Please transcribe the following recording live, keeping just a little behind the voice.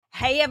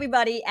Hey,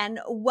 everybody, and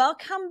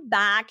welcome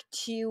back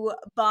to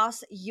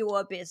Boss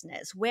Your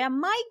Business, where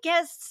my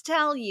guests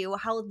tell you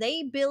how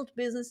they build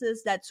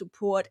businesses that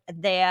support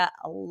their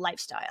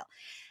lifestyle.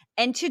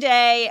 And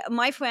today,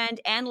 my friend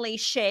Annalie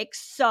Schick,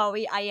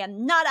 sorry, I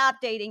am not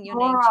updating your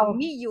name to Mauro.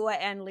 me. You are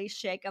Annalie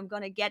Schick. I'm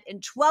going to get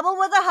in trouble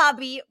with a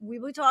hubby. We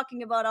were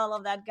talking about all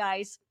of that,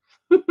 guys.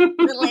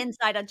 Little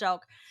insider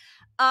joke.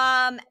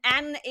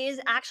 Anne is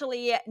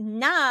actually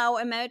now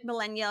a married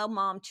millennial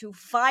mom to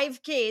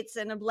 5 kids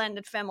in a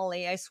blended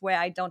family. I swear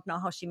I don't know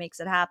how she makes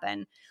it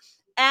happen.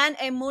 And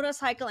a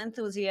motorcycle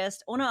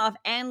enthusiast, owner of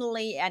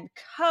Annalie and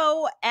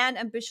Co. and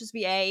Ambitious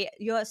VA.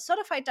 You're a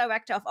certified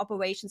director of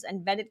operations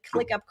and vetted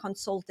ClickUp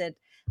consultant,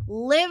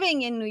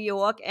 living in New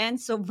York and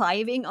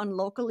surviving on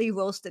locally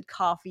roasted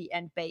coffee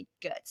and baked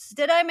goods.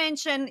 Did I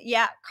mention?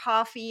 Yeah,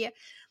 coffee.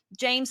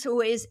 James,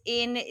 who is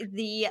in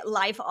the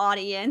live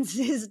audience,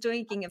 is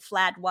drinking a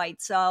flat white.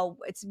 So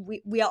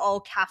we are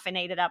all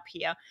caffeinated up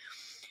here.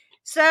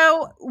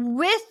 So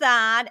with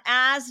that,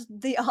 as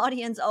the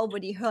audience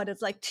already heard,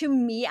 it's like, to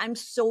me, I'm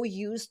so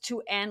used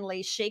to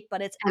Annalie Schick,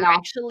 but it's I know.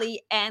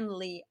 actually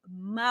Leah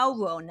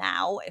Mauro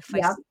now, if I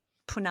Yep.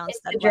 pronounce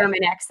It's that the right.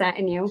 German accent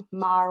in you,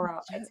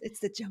 Mauro. It's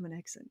the German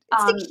accent.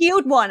 It's the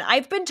cute one.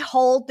 I've been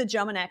told the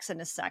German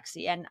accent is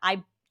sexy, and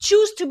I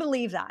choose to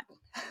believe that.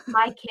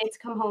 My kids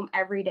come home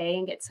every day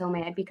and get so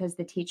mad because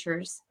the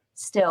teachers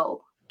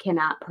still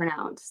cannot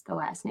pronounce the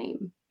last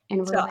name. And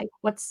we're So, like,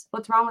 what's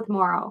wrong with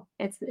Mauro?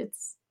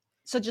 It's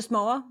so just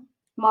Mauro?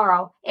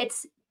 Mauro.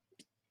 It's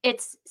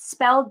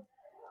spelled,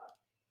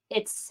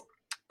 it's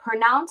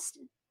pronounced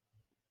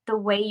the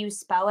way you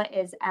spell it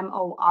is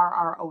Morrow,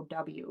 but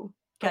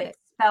Got it. it's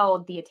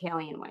spelled the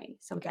Italian way.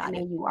 So it's Got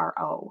it.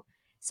 Mauro.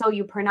 So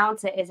you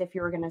pronounce it as if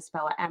you were going to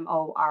spell it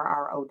Morrow.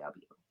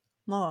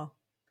 Mauro.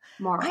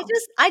 Mauro.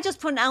 I just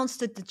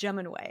pronounced it the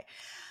German way.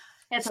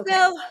 It's okay.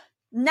 So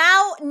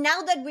now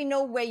that we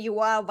know where you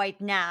are right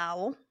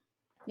now,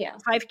 Yeah.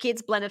 5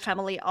 kids, blended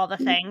family, all the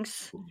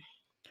things.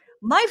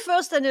 My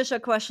first initial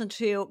question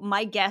to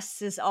my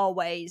guests is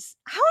always,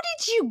 how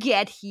did you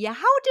get here?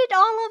 How did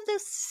all of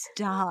this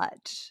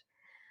start?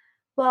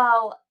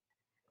 Well,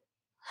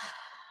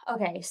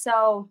 okay.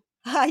 So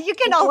You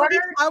can in already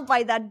order, tell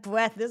by that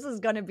breath, this is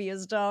going to be a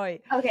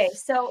story. okay.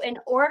 So in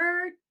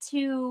order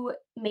to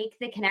make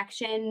the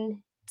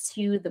connection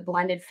to the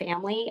blended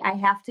family, I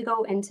have to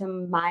go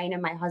into mine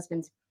and my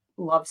husband's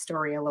love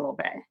story a little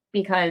bit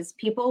because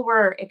people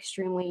were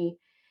extremely,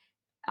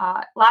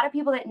 a lot of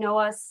people that know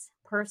us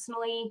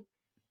personally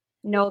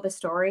know the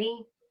story,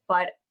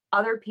 but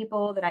other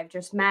people that I've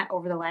just met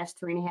over the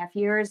last 3.5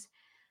 years,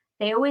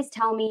 they always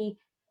tell me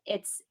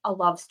it's a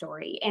love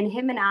story. And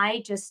him and I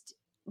just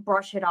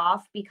brush it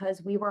off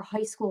because we were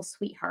high school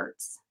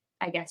sweethearts,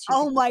 I guess you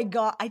could Oh say. my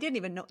God. I didn't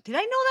even know. Did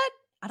I know that?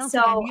 I don't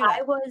think I So knew that.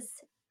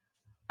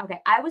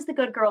 I was the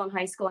good girl in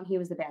high school and he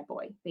was the bad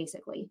boy,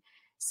 basically.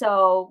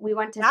 So we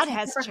went to That 2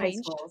 has different high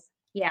changed. schools.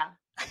 Yeah.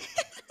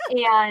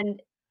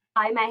 And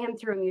I met him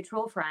through a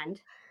mutual friend.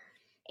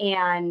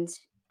 And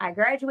I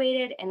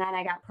graduated and then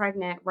I got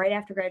pregnant right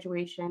after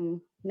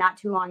graduation. Not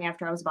too long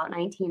after I was about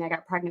 19, I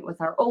got pregnant with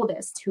our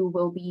oldest, who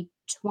will be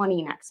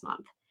 20 next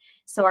month.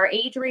 So our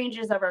age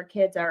ranges of our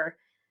kids are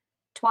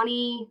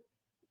 20,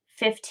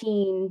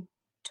 15,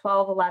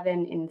 12,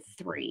 11, and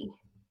 3.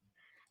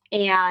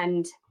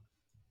 And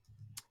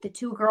the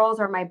 2 girls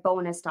are my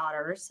bonus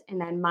daughters.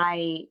 And then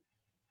my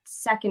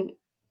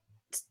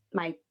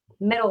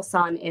middle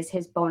son is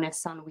his bonus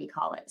son, we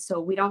call it.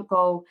 So we don't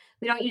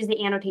use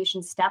the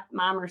annotation step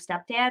mom or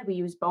stepdad. We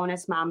use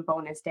bonus mom,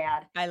 bonus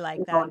dad, I like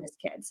and that. bonus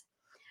kids.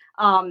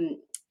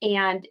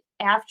 And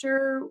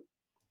after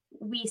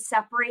we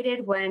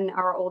separated when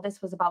our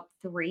oldest was about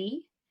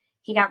 3,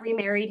 he got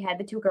remarried, had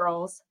the 2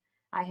 girls.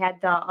 I had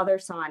the other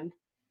son.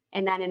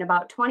 And then in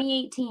about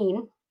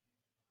 2018,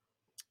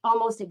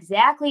 almost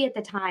exactly at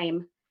the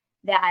time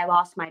that I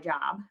lost my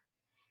job,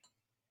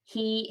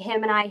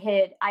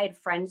 I had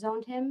friend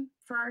zoned him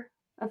for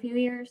a few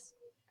years.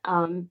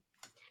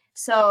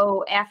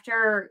 So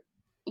after,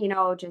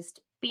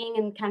 just being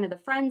in kind of the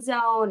friend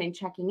zone and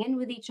checking in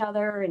with each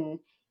other, and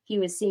he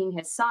was seeing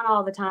his son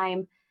all the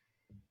time,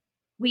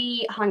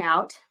 we hung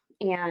out.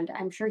 And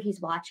I'm sure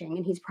he's watching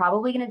and he's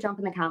probably going to jump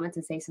in the comments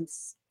and say some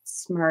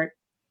smart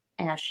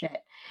ass shit,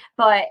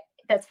 but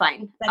that's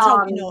fine. That's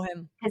how we know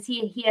him. Because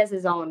he has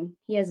his own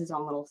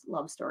little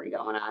love story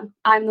going on.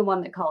 I'm the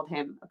one that called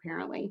him,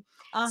 apparently.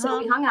 So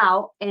we hung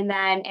out, and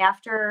then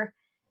after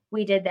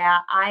we did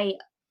that, I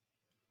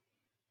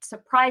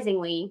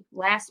surprisingly,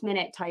 last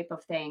minute type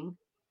of thing,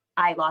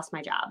 I lost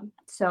my job.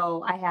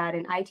 So I had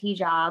an IT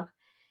job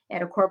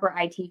at a corporate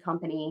IT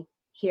company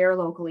here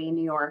locally in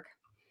New York.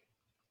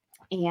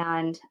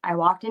 And I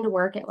walked into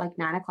work at like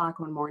 9 o'clock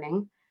one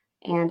morning,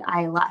 and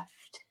I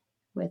left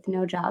with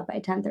no job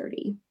by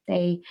 10:30.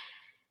 They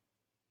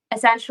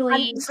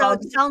essentially So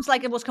it sounds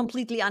like it was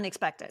completely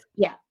unexpected.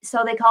 Yeah.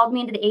 So they called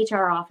me into the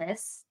HR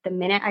office the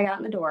minute I got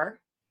in the door.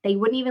 They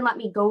wouldn't even let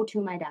me go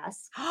to my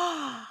desk.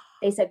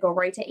 They said, go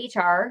right to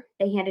HR.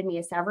 They handed me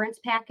a severance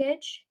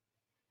package.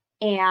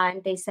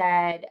 And I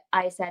said,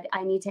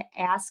 I need to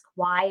ask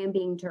why I'm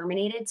being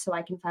terminated so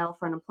I can file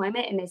for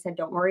unemployment. And they said,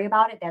 don't worry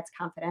about it. That's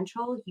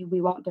confidential.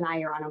 We won't deny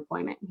your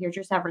unemployment. Here's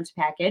your severance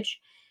package.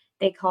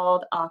 They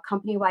called a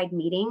company wide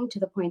meeting to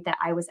the point that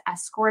I was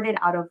escorted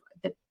out of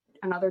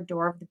another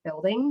door of the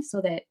building so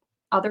that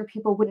other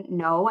people wouldn't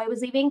know I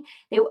was leaving.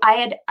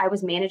 I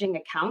was managing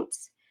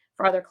accounts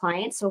for other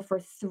clients. So for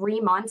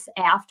 3 months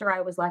after I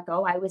was let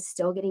go, I was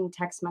still getting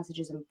text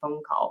messages and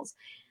phone calls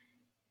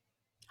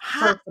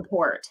Ha, for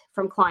support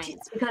from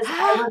clients because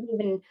ha.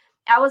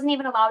 I wasn't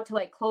even allowed to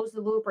like close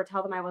the loop or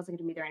tell them I wasn't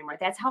going to be there anymore.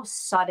 That's how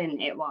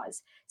sudden it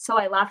was. So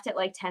I left at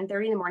like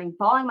 10:30 in the morning,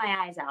 bawling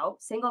my eyes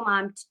out, single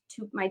mom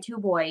to my two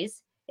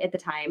boys at the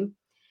time,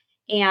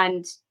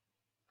 and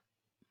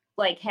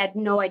like had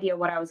no idea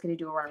what I was going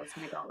to do or where I was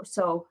going to go.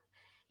 So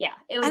yeah,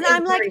 And it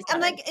was very I'm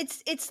sudden. like,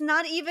 it's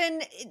not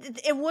even.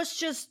 It was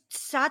just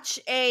such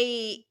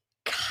a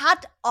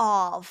cut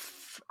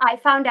off. I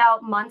found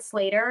out months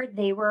later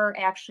they were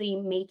actually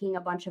making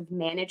a bunch of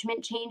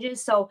management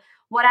changes. So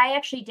what I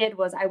actually did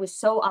was I was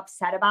so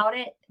upset about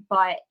it,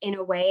 but in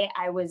a way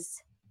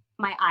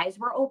my eyes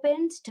were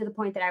opened to the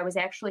point that I was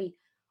actually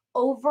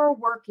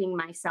overworking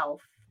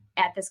myself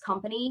at this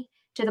company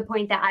to the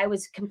point that I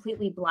was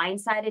completely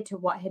blindsided to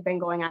what had been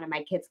going on in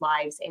my kids'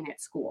 lives and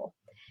at school.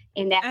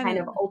 And that kind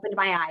of And opened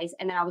my eyes.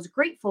 And then I was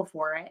grateful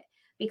for it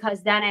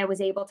because then I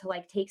was able to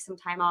like take some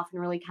time off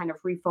and really kind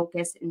of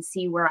refocus and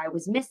see where I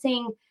was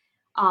missing,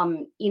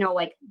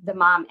 like the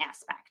mom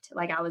aspect.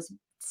 Like I was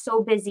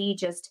so busy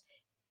just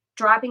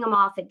dropping them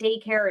off at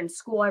daycare and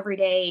school every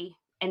day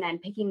and then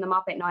picking them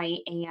up at night.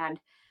 And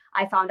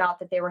I found out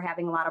that they were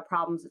having a lot of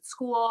problems at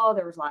school.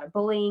 There was a lot of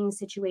bullying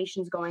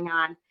situations going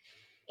on.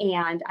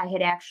 And I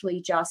had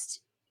actually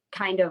just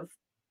kind of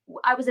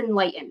I was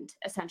enlightened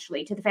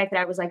essentially to the fact that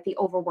I was like the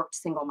overworked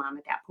single mom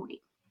at that point.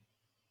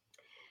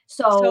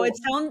 so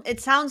So it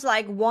sounds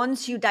like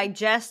once you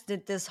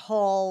digested this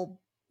whole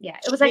yeah,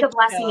 it was like shit a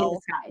blessing in show,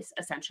 disguise,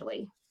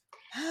 essentially.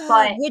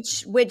 But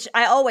which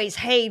I always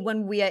hate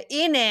when we are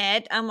in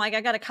it. I'm like,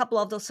 I got a couple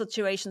of those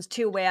situations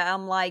too where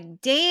I'm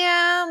like,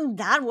 damn,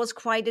 that was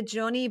quite a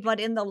journey. But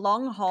in the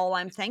long haul,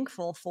 I'm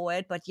thankful for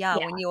it. But yeah,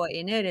 yeah, when you're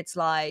in it, it's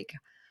like,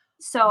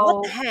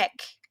 what the so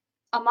heck?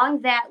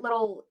 among that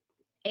little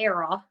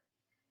era,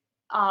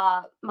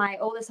 my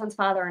oldest son's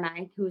father and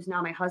I, who's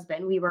now my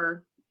husband, we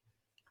were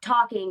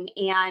talking,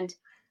 and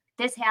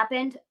this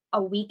happened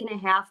a week and a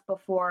half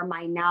before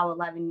my now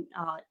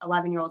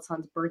 11-year-old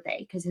son's birthday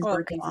because his Oh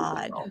birthday's in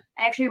God. April.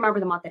 I actually remember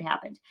the month it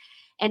happened.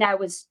 And I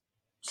was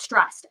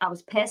stressed. I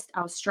was pissed.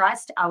 I was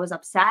stressed. I was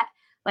upset.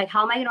 Like,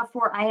 how am I going to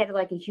afford? I had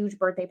like a huge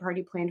birthday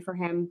party planned for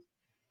him.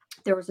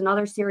 There was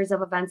another series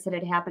of events that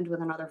had happened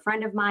with another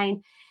friend of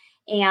mine.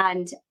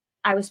 And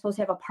I was supposed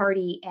to have a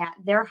party at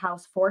their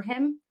house for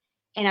him.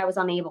 And I was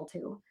unable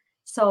to.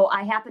 So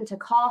I happened to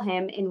call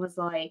him and was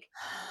like,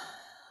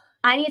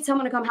 I need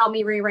someone to come help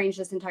me rearrange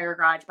this entire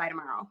garage by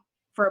tomorrow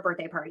for a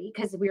birthday party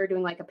because we were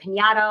doing like a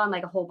pinata and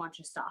like a whole bunch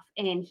of stuff.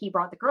 And he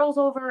brought the girls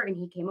over and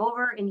he came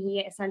over and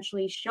he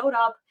essentially showed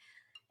up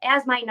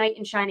as my knight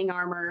in shining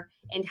armor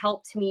and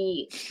helped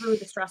me through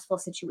the stressful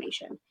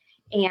situation.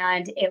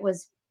 And it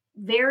was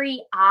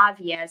very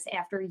obvious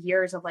after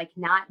years of like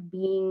not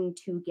being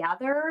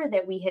together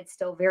that we had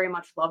still very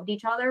much loved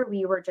each other.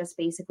 We were just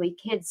basically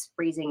kids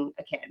raising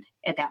a kid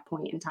at that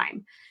point in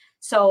time.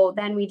 So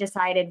then we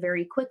decided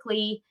very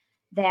quickly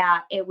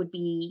that it would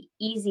be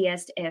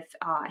easiest if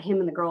him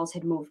and the girls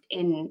had moved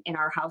in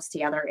our house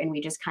together, and we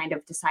just kind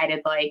of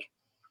decided like,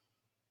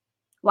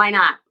 why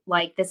not?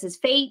 Like, this is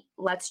fate.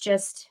 Let's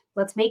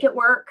make it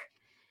work.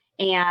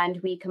 And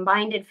we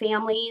combined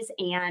families.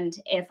 And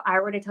if I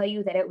were to tell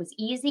you that it was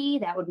easy,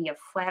 that would be a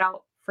flat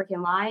out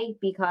freaking lie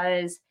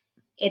because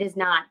it has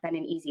not been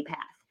an easy path.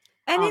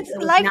 And it's It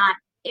was life, not.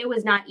 It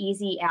was not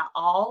easy at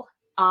all.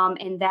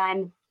 And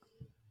then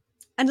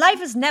and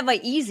life is never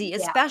easy, yeah,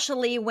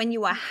 especially when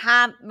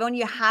when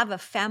you have a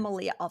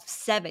family of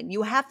seven.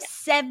 You have yeah.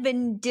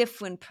 seven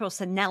different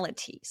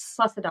personalities.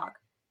 Plus the dog.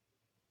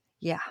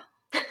 Yeah.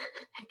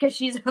 Because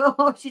she's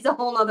a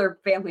whole other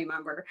family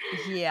member.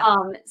 Yeah.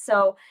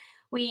 So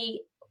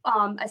we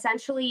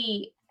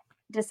essentially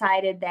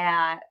decided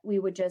that we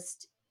would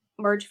just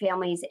merge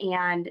families,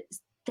 and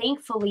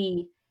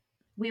thankfully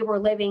we were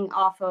living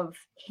off of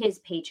his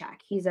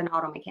paycheck. He's an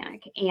auto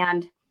mechanic,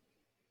 and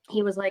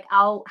he was like,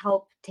 I'll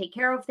help take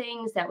care of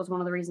things. That was one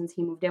of the reasons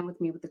he moved in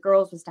with me with the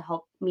girls, was to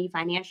help me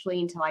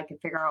financially until I could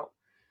figure out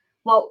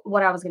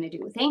what I was going to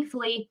do.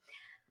 Thankfully,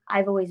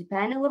 I've always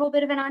been a little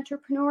bit of an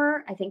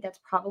entrepreneur. I think that's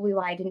probably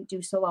why I didn't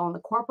do so well in the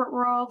corporate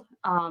world.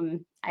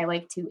 I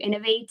like to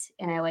innovate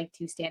and I like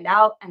to stand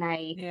out. And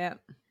I Yeah.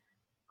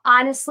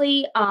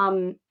 honestly,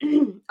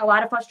 a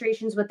lot of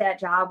frustrations with that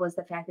job was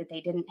the fact that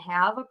they didn't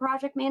have a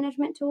project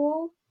management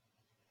tool,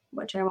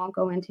 which I won't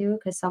go into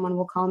because someone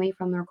will call me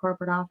from their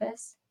corporate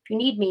office. If you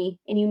need me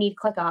and you need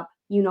ClickUp,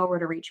 you know where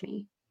to reach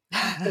me.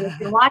 And if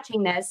you're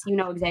watching this, you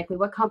know exactly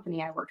what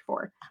company I worked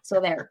for.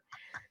 So there.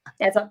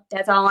 That's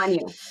all on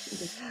you.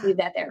 Just leave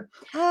that there.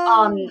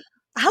 Oh, Um,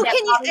 how that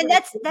can you, probably and would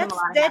have saved him a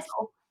lot of that's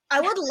hassle.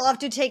 I would love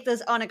to take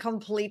this on a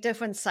complete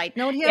different side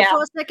note here Yeah.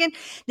 for a second.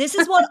 This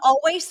is what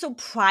always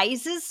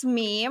surprises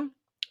me.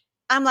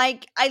 I'm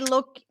like,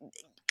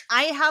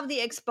 I have the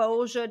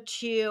exposure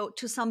to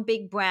some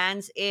big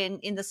brands in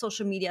the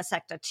social media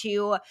sector,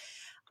 to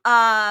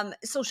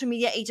social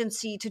media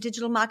agency, to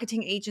digital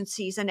marketing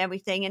agencies and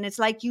everything. And it's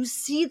like you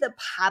see the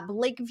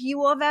public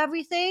view of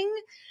everything,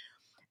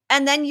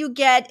 and then you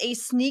get a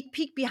sneak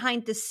peek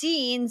behind the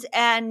scenes.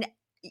 And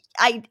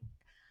I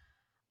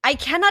I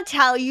cannot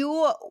tell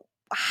you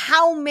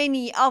how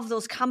many of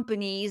those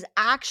companies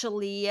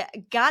actually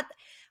got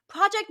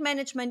project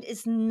management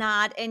is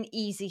not an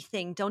easy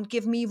thing. Don't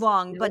get me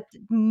wrong, but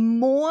Nope.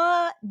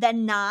 more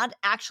than not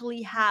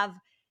actually have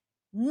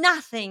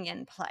nothing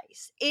in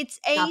place. It's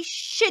a Nothing.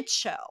 shit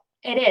show.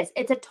 It is.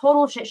 It's a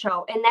total shit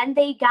show. And then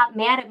they got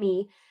mad at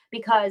me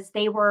because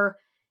they were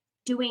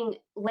doing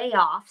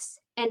layoffs,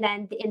 and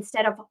then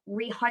instead of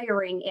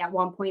rehiring at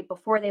one point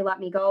before they let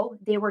me go,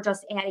 they were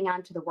just adding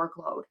on to the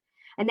workload.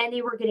 And then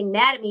they were getting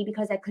mad at me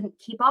because I couldn't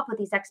keep up with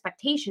these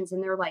expectations.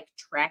 And they're like,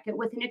 track it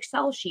with an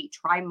Excel sheet,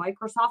 try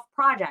Microsoft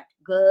Project.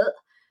 Guh.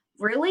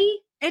 Really?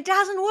 It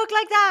doesn't work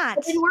like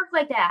It didn't that. work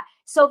like that.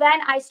 So then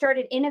I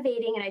started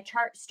innovating, and I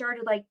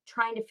started like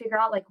trying to figure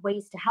out like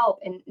ways to help.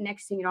 And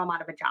next thing you know, I'm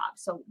out of a job.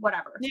 So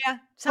whatever. Yeah,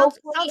 sounds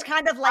Hopefully,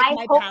 kind of like I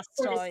my hope past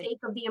for the story. sake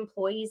of the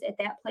employees at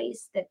that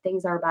place that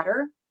things are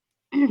better.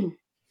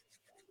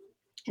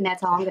 And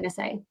that's all I'm going to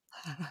say.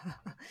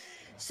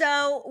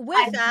 So with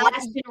I've that,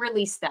 blessed and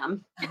released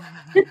them.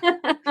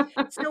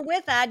 so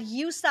with that,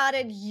 you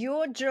started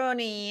your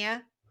journey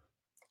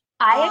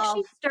I of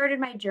actually started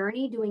my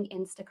journey doing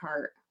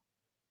Instacart.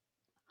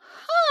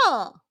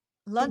 huh.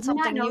 Learn Did you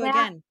not something know new that?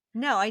 again.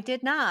 No, I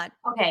did not.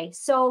 Okay,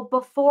 so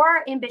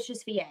before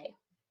Ambitious VA,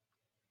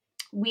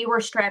 we were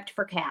strapped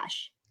for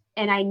cash,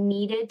 and I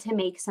needed to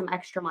make some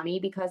extra money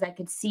because I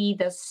could see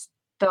the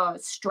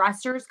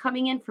stressors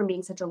coming in from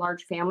being such a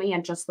large family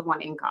and just the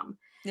one income.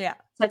 Yeah.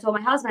 So I told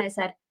my husband, I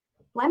said,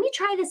 let me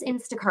try this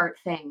Instacart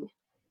thing.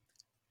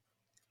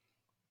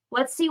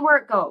 Let's see where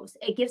it goes.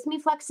 It gives me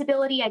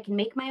flexibility. I can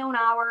make my own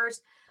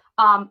hours.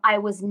 I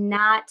was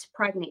not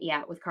pregnant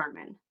yet with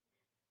Carmen.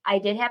 I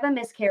did have a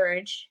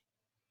miscarriage,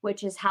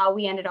 which is how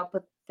we ended up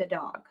with the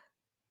dog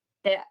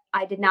that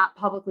I did not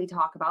publicly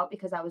talk about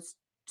because I was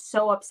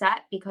so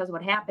upset because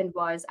what happened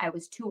was I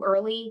was too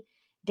early.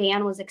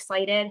 Dan was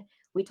excited.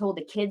 We told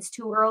the kids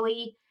too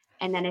early.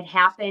 And then it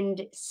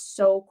happened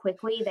so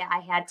quickly that I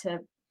had to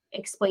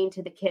explain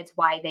to the kids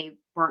why they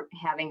weren't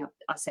having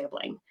a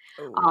sibling,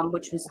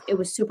 which Oh. was, it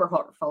was super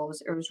hurtful.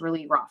 It was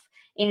really rough.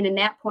 And in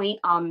that point,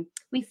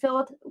 we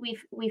filled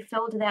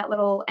that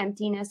little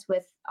emptiness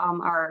with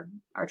our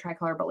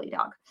tricolor bully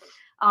dog.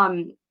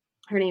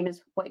 Her name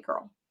is White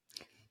Girl.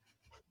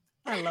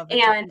 I love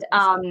it.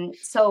 And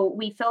so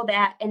we filled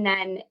that, and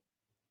then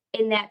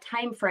in that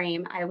time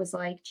frame, I was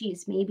like,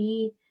 geez,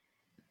 maybe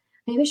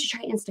I should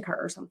try Instacart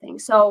or something.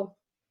 So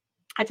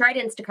I tried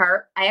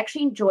Instacart. I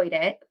actually enjoyed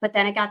it, but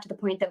then it got to the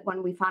point that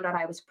when we found out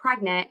I was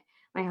pregnant,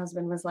 my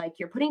husband was like,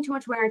 "You're putting too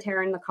much wear and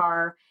tear in the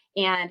car,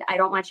 and I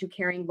don't want you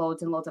carrying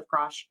loads and loads of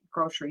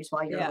groceries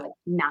while you're Yeah. like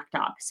knocked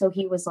up." So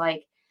he was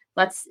like,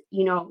 "Let's,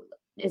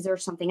 is there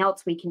something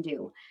else we can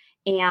do?"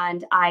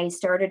 And I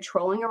started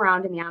trolling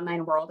around in the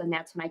online world, and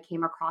that's when I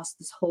came across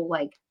this whole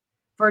like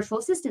virtual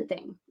assistant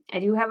thing. I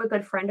do have a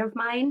good friend of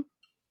mine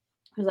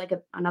who's like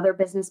another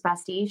business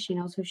bestie. She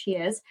knows who she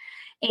is.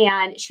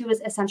 And she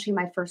was essentially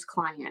my first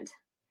client.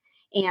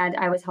 And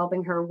I was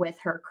helping her with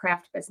her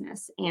craft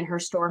business and her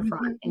storefront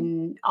Mhm.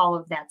 and all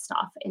of that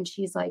stuff. And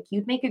she's like,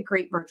 you'd make a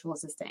great virtual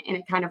assistant. And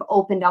it kind of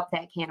opened up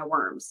that can of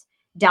worms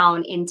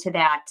down into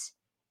that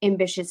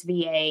ambitious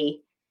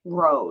VA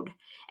road.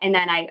 And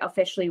then I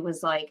officially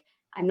was like,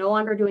 I'm no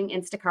longer doing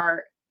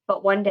Instacart,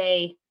 but one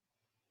day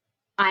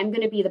I'm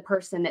going to be the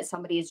person that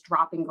somebody is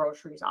dropping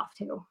groceries off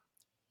to.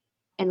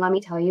 And let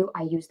me tell you,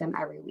 I use them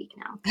every week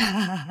now.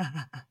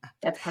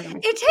 That's part of my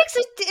secret.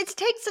 It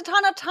takes a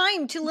ton of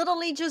time to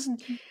literally just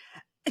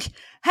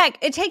heck,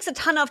 it takes a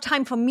ton of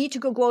time for me to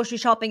go grocery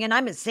shopping and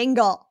I'm a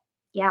single.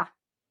 Yeah.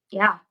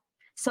 Yeah.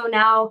 So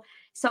now,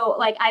 so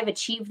like I've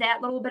achieved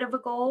that little bit of a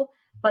goal,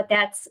 but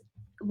that's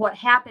what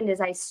happened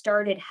is I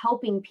started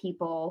helping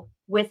people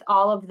with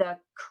all of the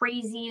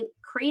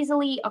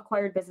crazily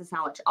acquired business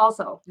knowledge.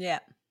 Also, Yeah.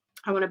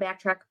 I want to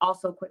backtrack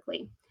also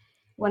quickly.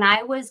 When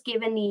I was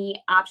given the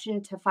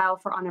option to file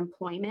for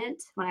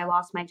unemployment when I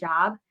lost my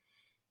job,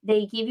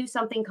 they give you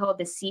something called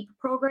the SEAP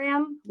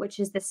program, which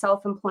is the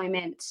Self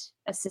Employment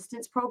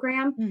Assistance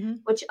Program, Mhm.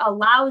 which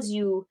allows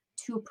you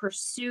to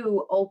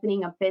pursue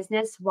opening a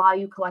business while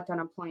you collect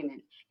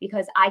unemployment.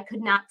 Because I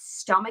could not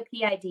stomach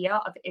the idea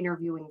of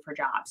interviewing for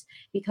jobs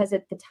because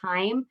at the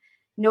time,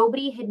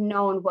 nobody had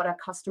known what a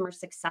customer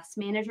success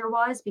manager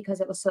was because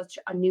it was such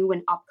a new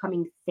and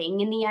upcoming thing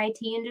in the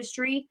IT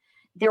industry.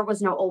 There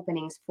was no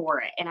openings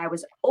for it, and I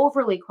was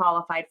overly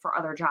qualified for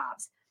other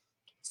jobs.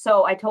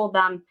 So I told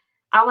them,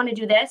 I want to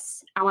do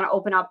this. I want to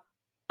open up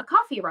a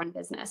coffee run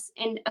business.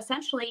 And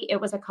essentially, it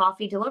was a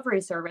coffee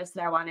delivery service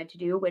that I wanted to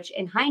do, which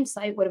in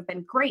hindsight would have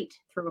been great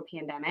through a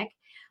pandemic.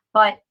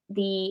 but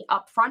the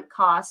upfront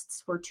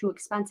costs were too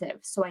expensive.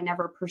 So I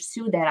never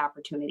pursued that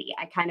opportunity.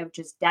 I kind of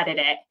just deaded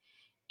it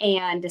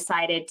and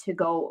decided to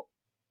go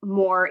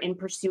more in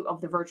pursuit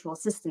of the virtual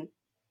assistant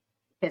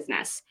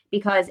business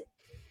because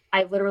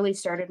I literally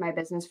started my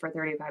business for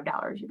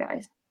 $35, you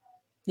guys.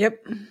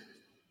 Yep.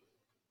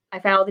 I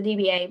filed the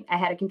DBA, I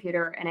had a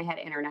computer, and I had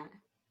internet.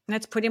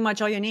 That's pretty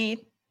much all you need.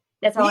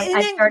 That's all And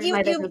I then started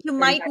my business you for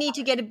might need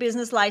to $35. get a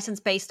business license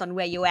based on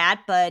where you're at,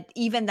 but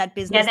even that Yeah,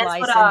 business that's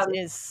what, license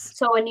is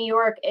so in New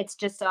York, it's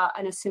just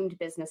an assumed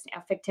business,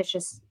 a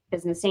fictitious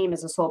business name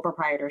is a sole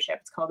proprietorship.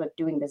 It's called a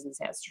doing business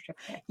as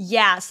certificate.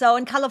 yeah. So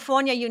in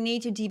California, you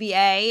need to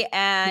DBA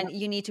and Yep,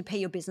 you need to pay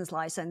your business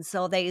license.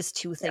 So there is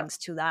two yep, things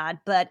to that.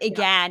 But yep,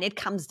 again, it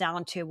comes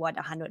down to what,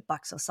 $100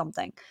 or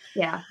something.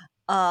 yeah.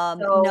 So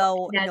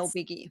No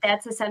biggie.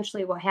 that's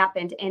essentially what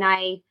happened. And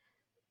I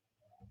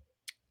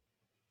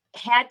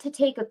had to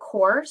take a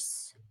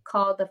course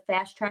called the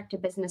Fast Track to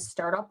Business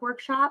Startup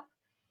Workshop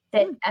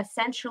that Hmm.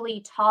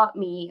 essentially taught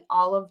me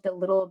all of the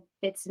little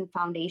bits and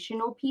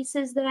foundational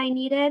pieces that I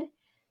needed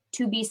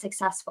to be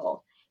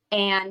successful.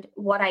 And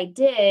what I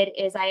did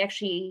is I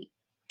actually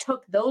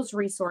took those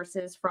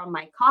resources from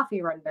my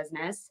coffee run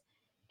business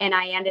and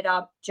I ended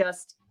up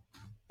just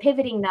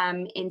pivoting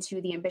them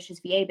into the ambitious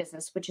VA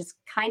business, which is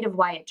kind of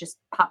why it just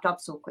popped up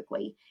so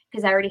quickly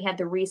because I already had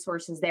the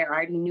resources there. I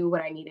already knew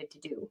what I needed to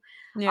do.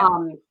 Yeah.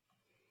 Um,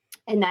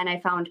 and then I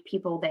found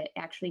people that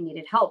actually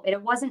needed help. And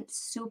it wasn't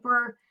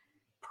super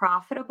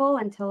profitable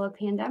until a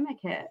pandemic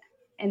hit.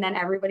 And then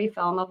everybody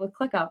fell in love with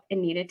ClickUp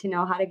and needed to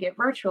know how to get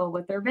virtual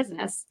with their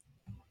business.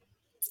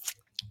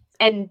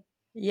 And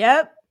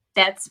Yep.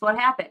 that's what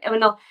happened.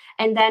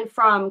 And then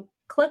from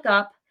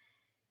ClickUp,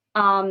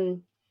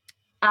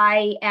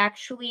 I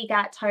actually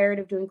got tired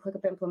of doing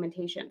ClickUp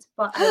implementations.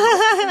 But I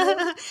will tell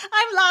you,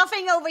 I'm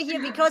laughing over here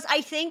because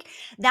I think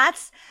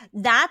that's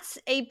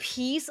a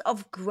piece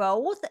of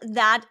growth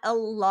that a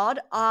lot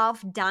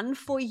of done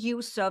for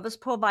you service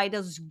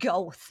providers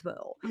go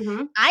through.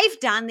 mhm, I've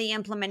done the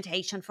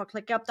implementation for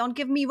ClickUp, don't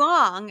get me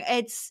wrong.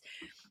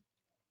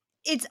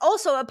 It's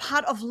also a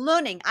part of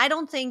learning. I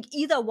don't think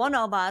either one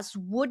of us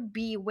would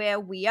be where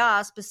we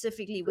are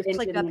specifically we with didn't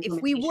do the ClickUp if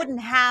we implementation. wouldn't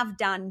have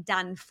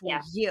done for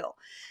Yeah. you.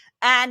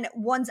 And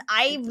once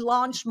I've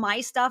launched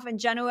my stuff in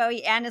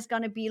January, Anne is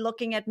going to be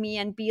looking at me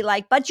and be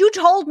like, "But you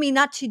told me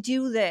not to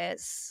do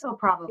this." Oh,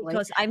 probably.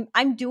 Because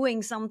I'm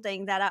doing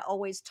something that I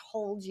always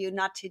told you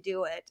not to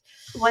do it.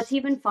 What's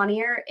even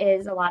funnier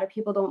is a lot of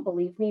people don't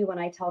believe me when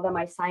I tell them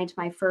I signed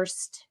my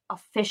first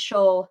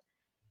official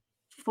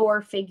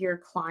four-figure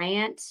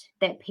client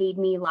that paid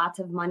me lots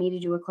of money to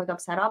do a ClickUp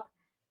setup.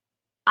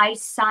 I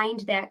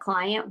signed that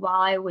client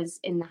while I was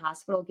in the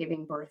hospital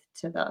giving birth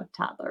to the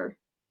toddler.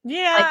 Like,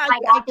 Yeah, I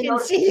I got the can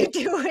see you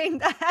notification.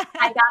 doing I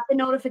that. got the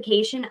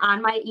notification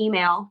on my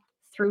email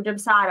through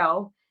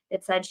Dubsado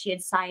that said she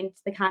had signed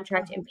the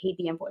contract and paid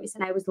the invoice,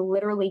 and I was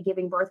literally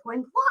giving birth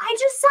going, "Well, I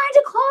just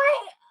signed a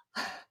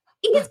client.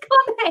 He's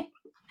coming."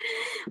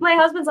 My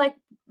husband's like,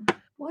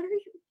 "What are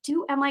you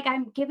doing?" I'm like,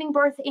 "I'm giving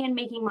birth and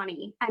making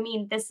money. I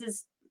mean, this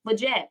is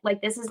legit.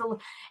 Like, this is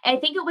I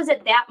think it was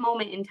at that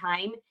moment in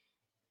time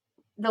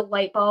the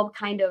light bulb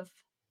kind of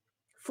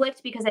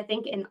flipped because I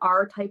think in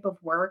our type of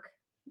work,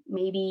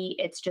 maybe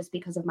it's just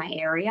because of my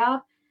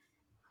area,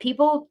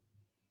 people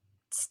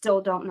still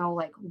don't know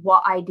like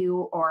what I do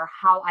or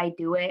how I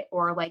do it,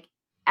 or like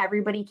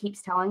everybody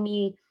keeps telling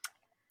me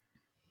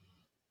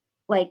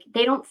like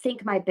they don't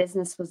think my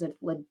business was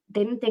they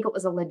didn't think it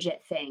was a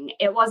legit thing.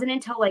 It wasn't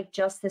until like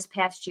just this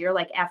past year,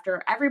 like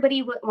after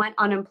everybody went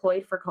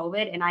unemployed for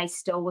COVID and I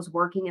still was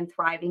working and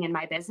thriving in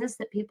my business,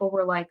 that people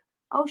were like,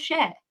 "Oh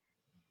shit,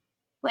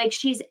 like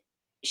she's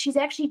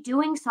actually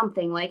doing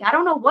something. Like I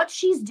don't know what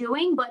she's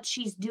doing, but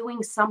she's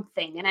doing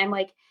something." And I'm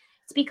like,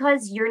 it's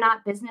because you're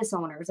not business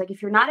owners. Like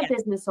if you're not a Yeah.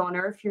 business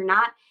owner, if you're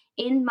not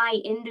in my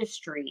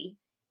industry,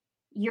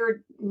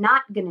 you're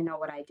not going to know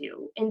what I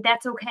do, and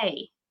that's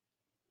okay.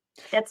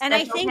 And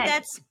That's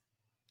okay.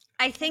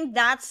 I think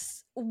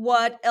that's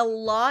what a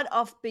lot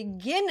of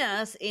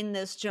beginners in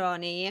this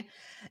journey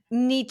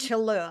need to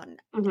learn.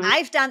 Mhm.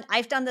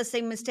 I've done the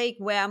same mistake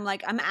where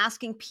I'm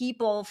asking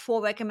people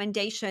for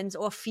recommendations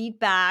or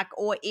feedback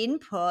or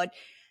input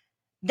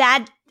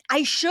that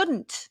I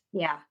shouldn't,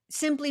 Yeah.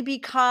 simply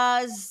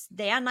because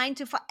they are 9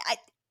 to 5.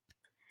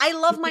 I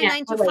love You my can't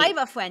nine to relate.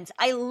 fiver friends.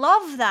 I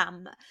love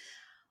them.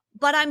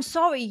 But I'm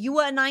sorry, you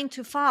are 9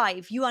 to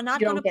 5. You are You not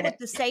going to don't get it. put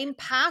the same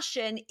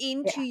passion Yeah.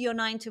 into your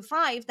 9 to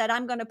 5 that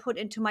I'm going to put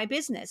into my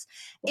business.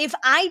 Yeah. If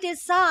I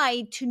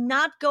decide to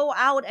not go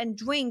out and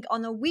drink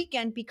on a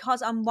weekend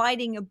because I'm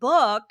writing a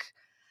book,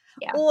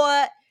 Yeah.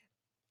 or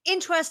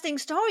interesting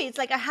story, it's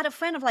like I had a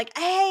friend of like,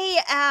 hey,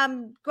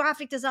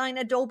 graphic design,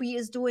 Adobe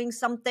is doing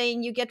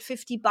something. You get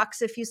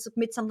 $50 if you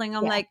submit something.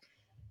 I'm Yeah. like,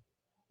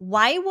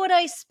 why would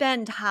I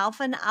spend half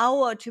an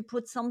hour to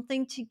put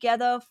something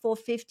together for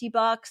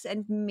 $50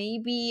 and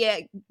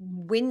maybe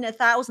win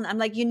 1,000? I'm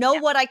like, you know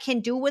Yeah. what I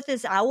can do with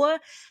this hour?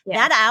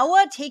 Yeah. That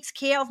hour takes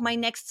care of my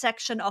next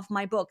section of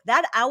my book.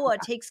 That hour Yeah.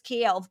 takes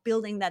care of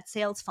building that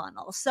sales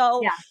funnel.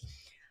 So Yeah.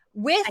 I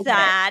with get it.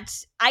 that,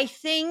 I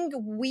think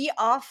we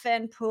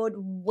often put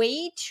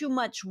way too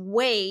much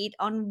weight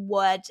on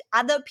what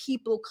other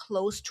people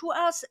close to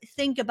us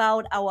think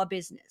about our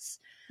business.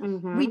 We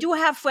Mm-hmm. do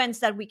have friends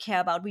that we care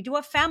about. We do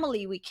have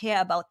family we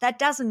care about. That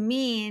doesn't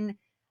mean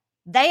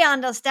they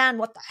understand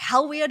what the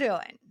hell we are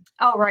doing.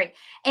 Oh, right.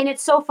 And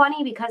it's so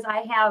funny because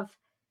I have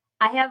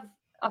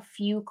a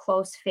few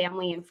close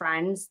family and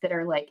friends that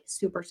are like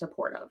super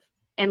supportive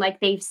and like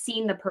they've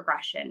seen the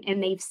progression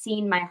and they've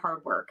seen my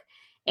hard work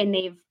and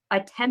they've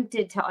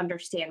attempted to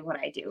understand what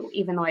I do,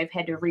 even though I've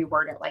had to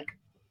reword it like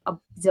a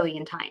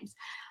zillion times.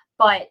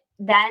 But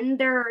then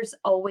there's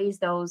always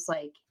those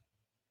like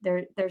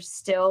there's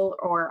still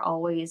or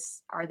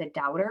always are the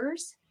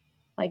doubters.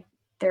 Like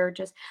they're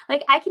just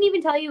like I can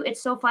even tell you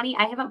it's so funny.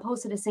 I haven't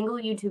posted a single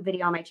YouTube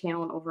video on my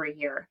channel in over a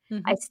year.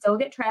 I Mhm. still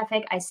get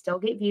traffic, I still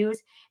get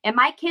views, and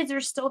my kids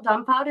are still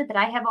dumbfounded that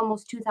I have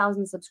almost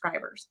 2,000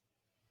 subscribers.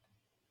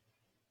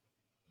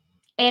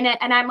 And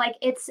I'm like,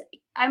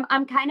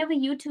 I'm kind of a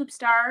YouTube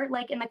star,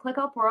 like in the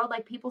ClickUp world.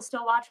 Like people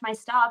still watch my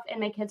stuff, and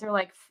my kids are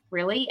like,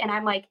 really? And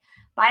I'm like,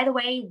 by the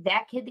way,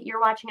 that kid that you're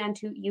watching on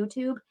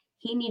YouTube,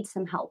 he needs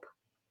some help.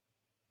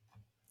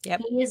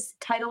 Yep. His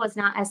title is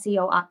not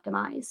SEO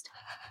optimized.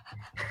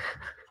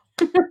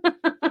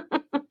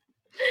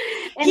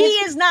 He And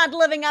it's is not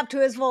living up to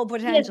his full he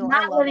is potential.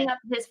 not I love living it. up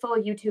to his full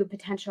YouTube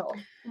potential.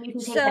 And you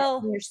can take that So,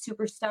 from your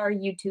superstar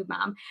YouTube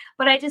mom.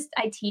 But I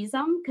tease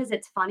them because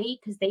it's funny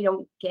because they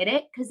don't get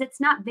it because it's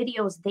not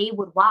videos they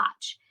would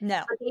watch.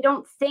 no. But they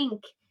don't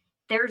think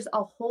there's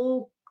a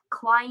whole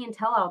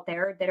clientele out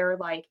there that are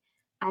like,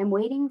 I'm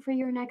waiting for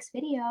your next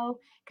video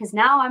because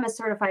now I'm a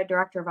certified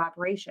director of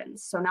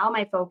operations. So now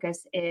my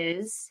focus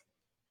is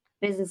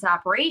business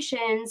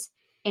operations,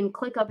 and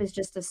ClickUp is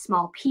just a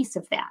small piece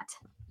of that.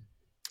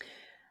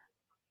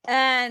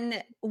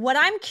 And what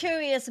I'm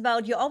curious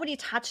about, you already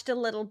touched a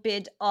little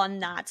bit on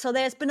that. So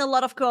there's been a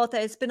lot of growth,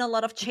 there's been a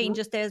lot of Mhm.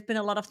 changes, there's been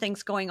a lot of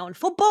things going on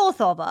for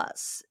both of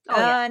us. Oh,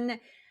 yeah. And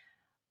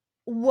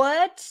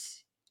what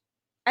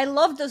I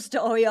love the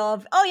story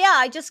of, oh yeah,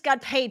 I just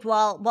got paid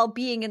while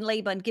being in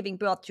labor and giving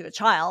birth to a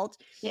child.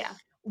 Yeah.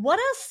 What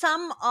are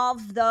some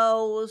of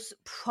those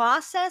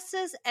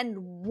processes and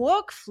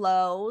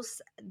workflows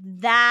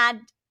that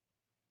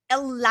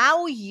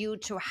allow you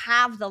to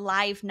have the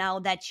life now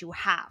that you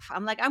have?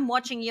 I'm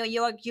watching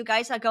you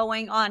guys are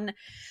going on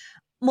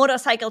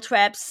motorcycle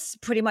trips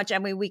pretty much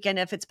every weekend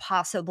if it's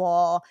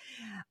possible.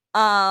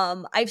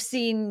 I've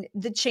seen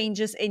the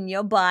changes in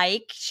your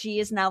bike. She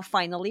is now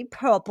finally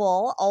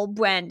purple, all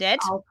branded.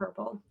 All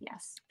purple.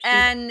 Yes. She's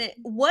And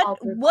all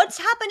purple. what's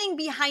happening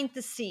behind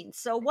the scenes?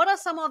 So what are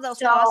some of those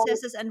So,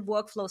 processes and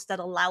workflows that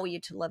allow you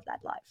to live that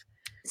life?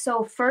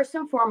 so first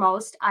and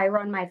foremost, I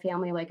run my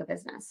family like a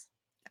business.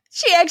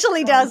 She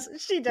actually Um, does.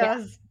 She yeah.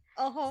 does.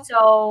 Uh-huh.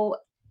 So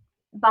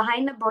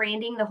behind the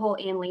branding, the whole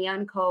Ann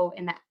Leon Co.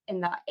 and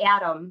the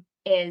Atom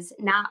is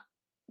not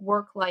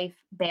work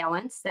life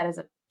balance. That is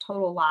a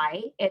total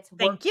lie.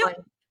 Thank you.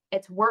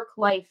 It's work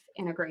life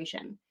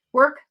integration,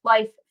 work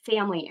life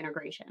family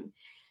integration.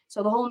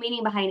 So the whole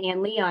meaning behind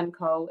Ann Leon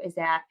Co. is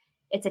that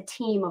it's a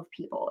team of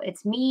people.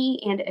 It's me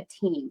and a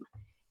team.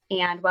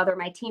 And whether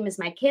my team is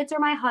my kids or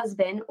my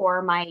husband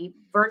or my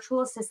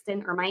virtual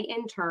assistant or my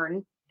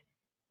intern,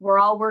 we're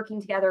all working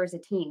together as a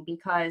team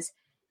because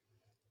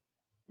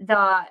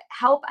the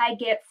help I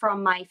get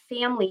from my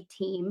family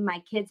team, my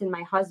kids and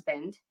my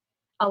husband,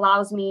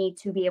 allows me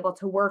to be able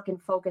to work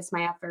and focus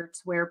my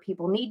efforts where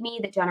people need me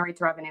that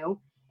generates revenue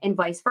and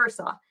vice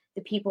versa.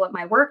 The people at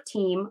my work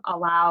team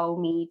allow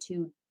me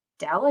to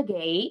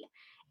delegate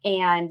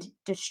and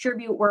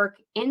distribute work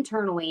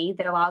internally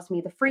that allows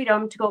me the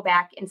freedom to go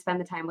back and spend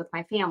the time with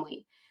my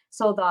family.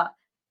 So the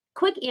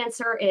quick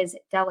answer is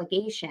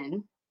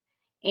delegation,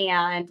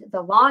 and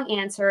the long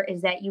answer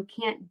is that you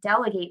can't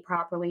delegate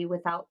properly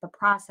without the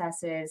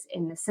processes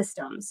in the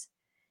systems.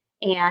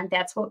 And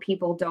that's what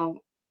people don't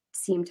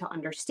seem to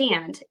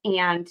understand.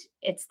 And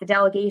it's the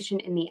delegation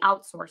and the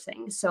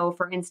outsourcing. So,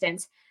 for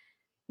instance,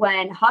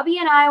 when hubby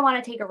and I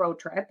want to take a road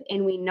trip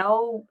and we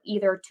know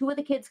either two of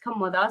the kids come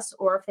with us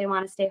or if they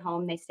want to stay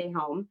home, they stay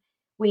home.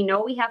 We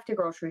know we have to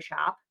grocery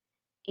shop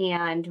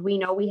and we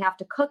know we have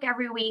to cook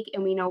every week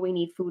and we know we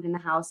need food in the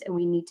house and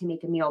we need to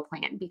make a meal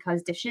plan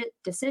because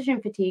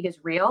decision fatigue is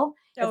real.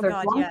 If Oh there's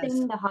God, one yes.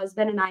 thing the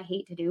husband and I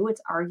hate to do,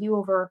 it's argue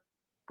over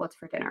what's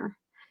for dinner.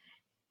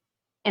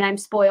 And I'm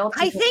spoiled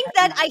because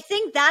I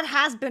think that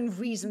has been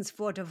reasons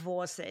for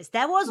divorces.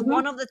 That was Mhm.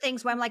 one of the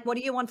things where I'm like, what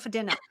do you want for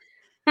dinner?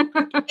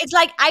 It's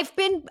like I've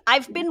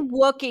been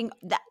working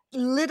that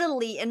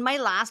literally in my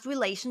last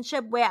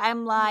relationship where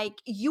I'm like,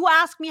 you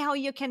ask me how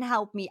you can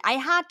help me. I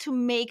had to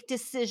make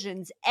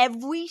decisions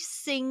every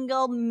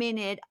single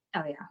minute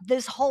Oh yeah.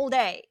 this whole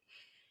day.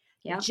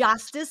 Yeah.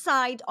 Just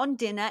decide on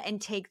dinner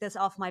and take this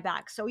off my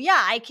back. So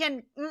yeah, I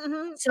hear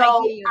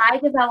So you there.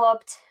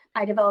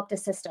 I developed a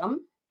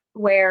system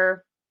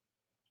where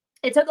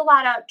it took a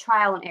lot of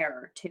trial and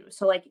error too.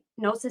 So like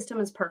no system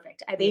is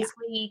perfect. I Yeah.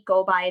 basically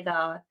go by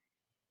the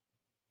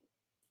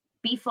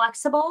be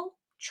flexible,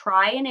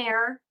 try and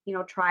error,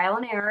 trial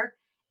and error,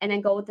 and then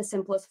go with the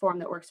simplest form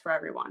that works for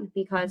everyone.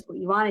 Because what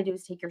you want to do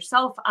is take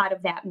yourself out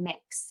of that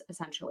mix,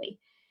 essentially.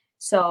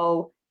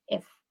 So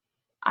if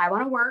I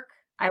want to work,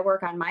 I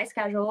work on my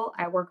schedule,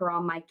 I work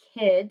around my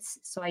kids.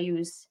 So I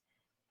use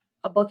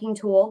a booking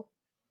tool,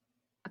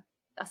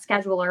 a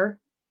scheduler,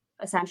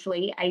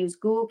 essentially. I use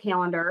Google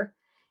Calendar,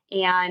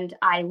 and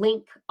I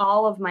link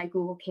all of my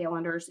Google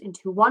calendars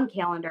into one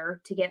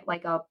calendar to get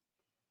like a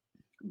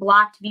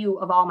blocked view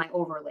of all my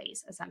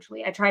overlays,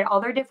 essentially. I tried all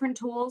their different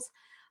tools,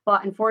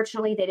 but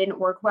unfortunately they didn't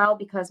work well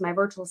because my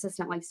virtual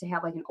assistant likes to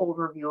have like an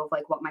overview of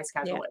like what my Yeah.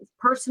 schedule is,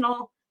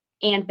 personal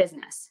and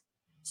business,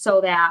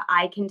 so that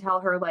I can tell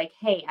her like,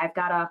 hey, I've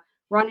got to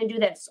run and do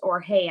this, or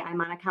hey,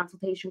 I'm on a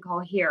consultation call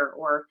here,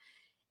 or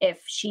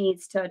if she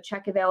needs to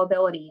check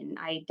availability and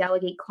I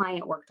delegate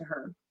client work to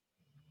her,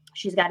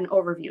 she's got an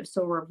overview.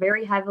 So we're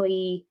very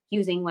heavily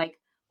using like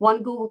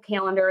one Google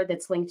Calendar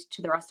that's linked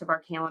to the rest of our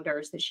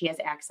calendars that she has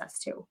access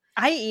to.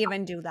 I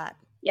even do that.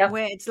 Yep.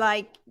 Where it's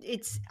like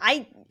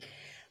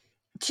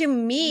to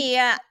me,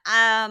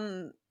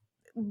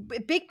 a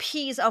big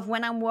piece of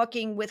when I'm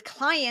working with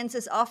clients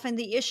is often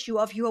the issue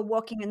of you are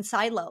working in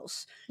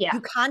silos. Yeah.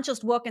 You can't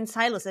just work in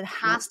silos. It Nope.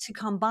 has to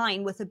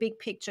combine with the big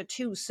picture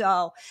too.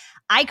 So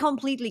I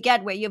completely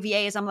get where your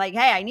VA is. I'm like,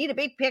 hey, I need a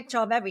big picture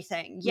of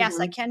everything. Yes,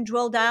 I Hmm. can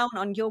drill down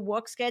on your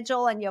work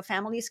schedule and your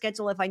family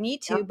schedule if I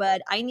need to, Yep.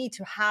 but I need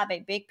to have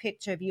a big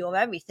picture view of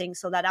everything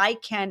so that I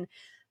can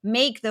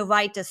make the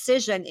right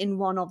decision in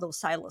one of those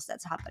silos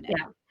that's happening.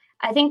 Yeah.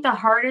 I think the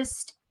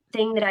hardest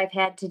thing that I've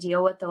had to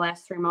deal with the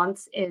last 3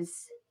 months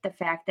is the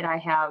fact that I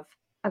have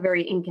a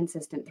very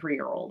inconsistent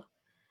 3-year-old.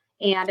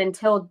 And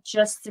until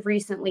just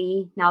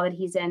recently, now that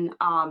he's in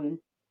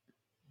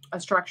a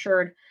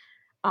structured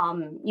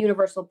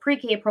universal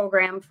pre-K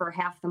program for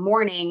half the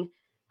morning,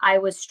 I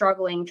was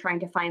struggling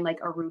trying to find like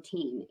a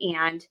routine,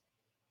 and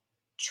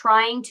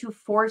trying to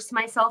force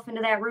myself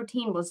into that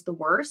routine was the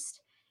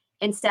worst,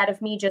 instead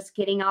of me just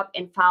getting up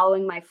and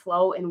following my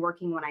flow and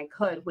working when I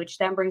could, which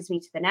then brings me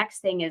to the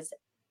next thing is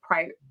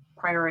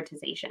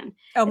prioritization,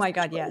 Oh my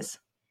God, essentially.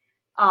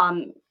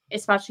 yes.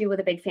 Especially with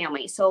a big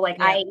family. So like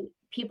Yeah.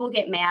 people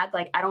get mad,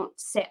 like I don't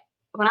sit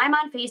when I'm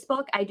on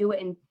Facebook, I do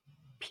it in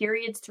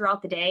periods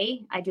throughout the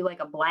day. I do like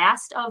a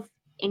blast of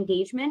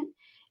engagement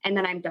and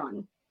then I'm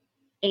done.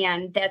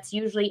 And that's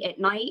usually at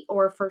night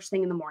or first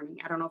thing in the morning.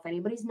 I don't know if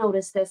anybody's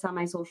noticed this on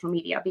my social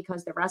media,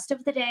 because the rest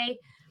of the day,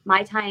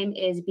 my time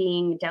is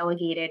being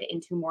delegated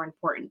into more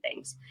important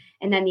things.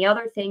 And then the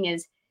other thing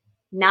is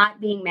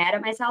not being mad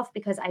at myself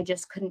because I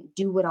just couldn't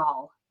do it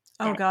all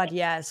Oh that God, day.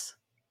 yes.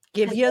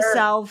 Give Because there,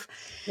 yourself,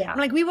 yeah,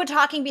 like we were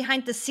talking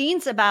behind the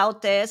scenes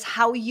about this,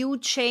 how you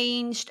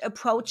changed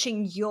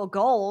approaching your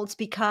goals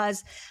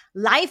because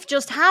life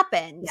just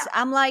happens. yeah,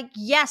 I'm like,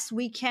 yes,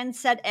 we can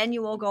set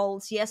annual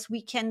goals. Yes,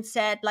 we can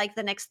set like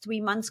the next 3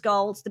 months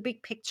goals, the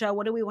big picture.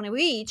 What do we want to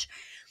reach?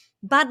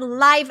 But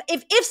life,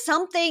 if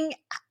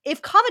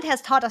COVID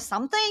has taught us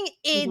something,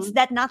 it's hmm,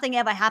 that nothing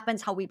ever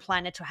happens how we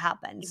plan it to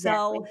happen.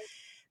 exactly. So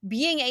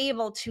being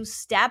able to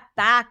step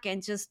back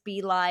and just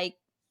be like,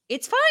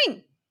 it's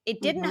fine.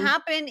 It didn't Hmm.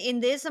 happen in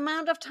this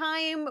amount of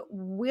time.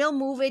 We'll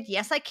move it.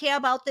 Yes, I care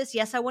about this.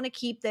 Yes, I want to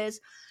keep this.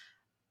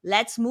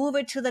 Let's move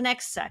it to the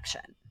next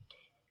section.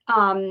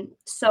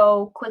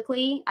 So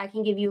quickly, I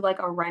can give you like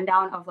a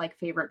rundown of like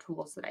favorite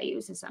tools that I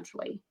use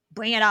essentially.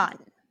 Bring it on.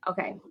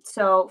 Okay.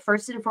 So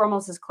first and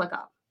foremost is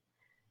ClickUp.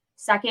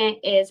 Second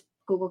is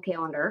Google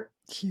Calendar.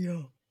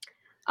 Yeah.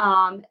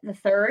 The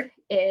third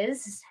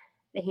is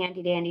the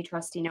handy dandy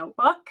trusty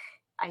notebook.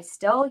 I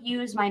still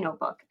use my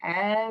notebook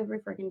every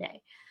freaking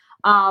day.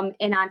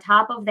 And on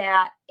top of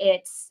that,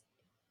 it's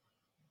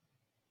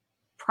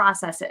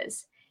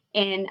processes.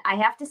 And I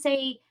have to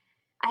say,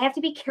 I have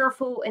to be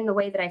careful in the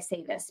way that I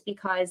say this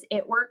because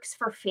it works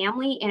for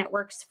family and it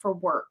works for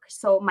work.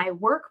 So my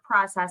work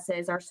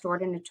processes are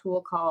stored in a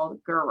tool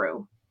called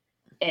Guru.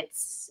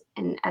 It's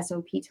an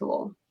SOP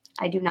tool.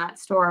 I do not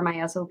store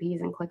my SOPs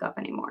in ClickUp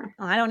anymore.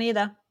 I don't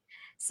either.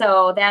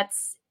 So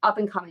that's up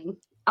and coming.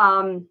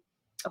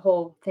 A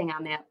whole thing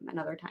on that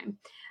another time.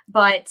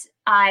 But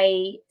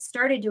I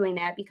started doing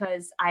that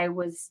because I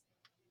was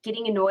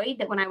getting annoyed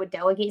that when I would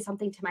delegate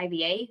something to my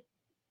VA,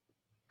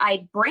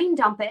 I'd brain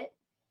dump it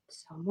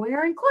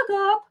somewhere in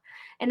ClickUp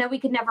and then we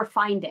could never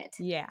find it.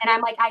 Yeah. And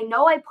I'm like, I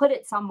know I put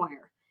it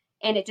somewhere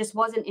and it just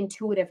wasn't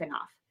intuitive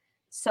enough.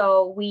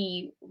 So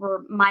we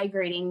were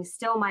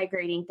still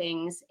migrating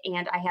things.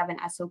 And I have an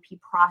SOP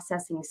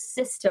processing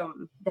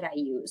system that I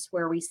use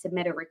where we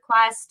submit a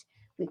request,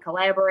 we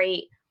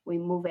collaborate, we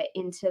move it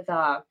into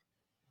the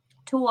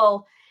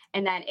tool,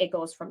 and then it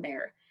goes from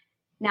there.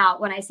 Now,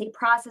 when I say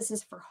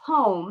processes for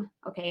home,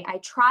 okay, I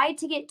tried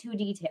to get too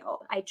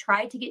detailed. I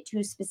tried to get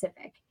too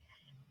specific.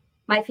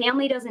 My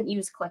family doesn't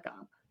use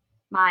ClickUp.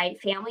 My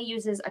family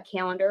uses a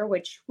calendar,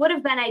 which would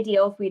have been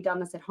ideal if we'd done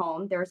this at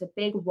home. There's a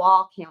big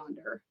wall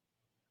calendar,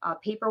 a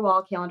paper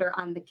wall calendar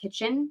on the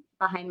kitchen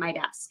behind my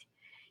desk.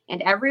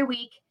 And every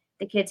week,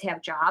 the kids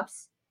have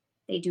jobs.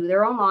 They do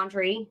their own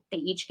laundry. They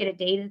each get a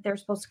day that they're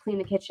supposed to clean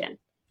the kitchen.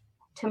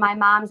 To my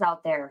moms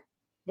out there,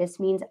 this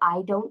means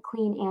I don't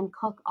clean and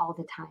cook all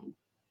the time.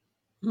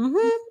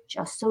 Mm-hmm.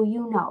 just so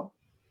you know.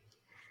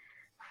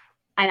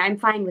 And I'm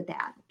fine with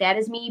that. That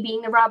is me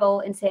being the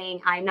rebel and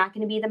saying, I'm not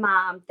going to be the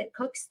mom that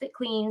cooks, that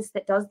cleans,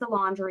 that does the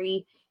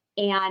laundry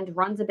and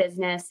runs a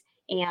business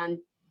and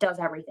does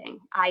everything.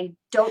 I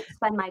don't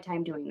spend my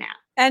time doing that.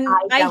 And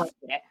I delegate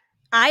it.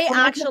 I When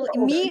my kids actually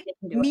are older, they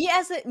can do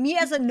it. me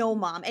as a no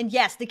mom, and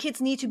yes, the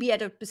kids need to be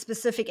at a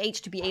specific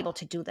age to be able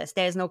to do this.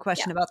 There's no Yeah.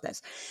 question about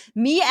this.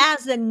 Me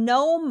as a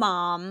no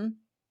mom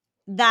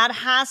that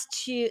had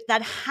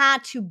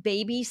to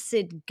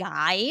babysit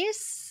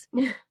guys,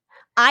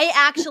 I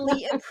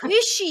actually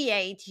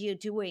appreciate you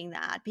doing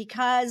that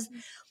because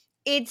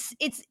it's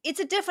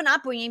a different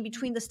upbringing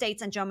between the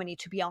States and Germany,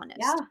 to be honest,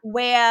 Yeah.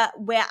 where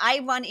I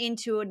run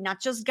into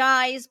not just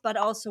guys but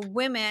also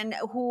women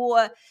who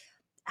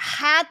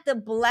had the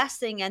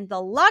blessing and the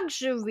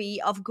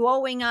luxury of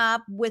growing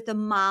up with a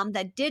mom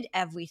that did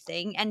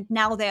everything, and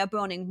now they're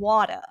burning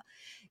water.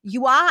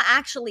 You are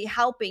actually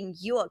helping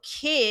your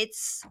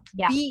kids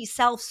Yeah. be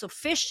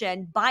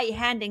self-sufficient by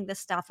handing the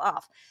stuff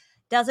off.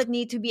 Does it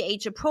need to be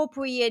age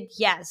appropriate?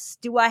 Yes.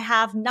 Do I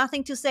have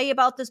nothing to say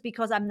about this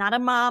because I'm not a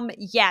mom?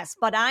 Yes.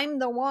 But I'm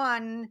the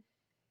one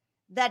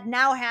that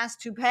now has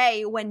to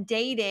pay when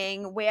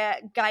dating, where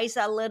guys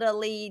are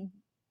literally,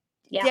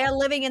 Yeah. they're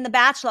living in the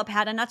bachelor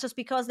pattern, not just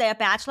because they're a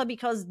bachelor,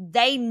 because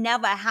they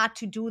never had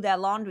to do their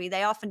laundry.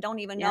 They often don't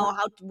even Yeah. know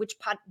which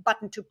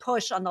button to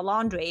push on the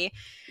laundry.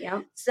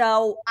 Yeah.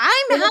 So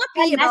I'm And it's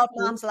happy been about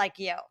messy. moms like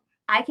you.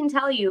 I can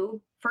tell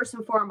you, first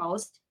and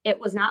foremost, it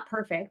was not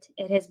perfect.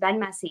 It has been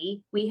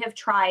messy. We have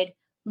tried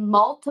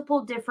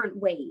multiple different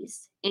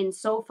ways. And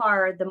so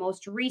far, the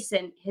most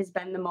recent has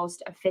been the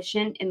most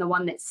efficient and the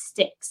one that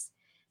sticks.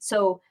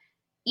 So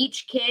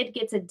each kid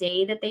gets a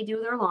day that they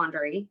do their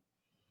laundry.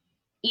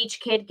 Each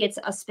kid gets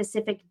a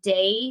specific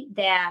day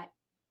that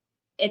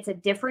it's a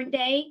different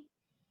day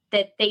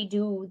that they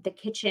do the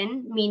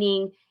kitchen,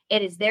 meaning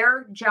it is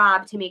their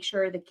job to make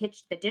sure the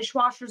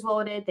dishwasher's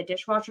loaded, the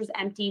dishwasher's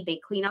empty, they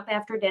clean up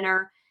after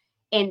dinner.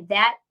 And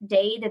that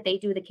day that they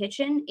do the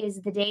kitchen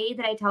is the day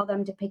that I tell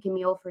them to pick a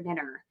meal for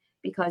dinner,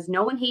 because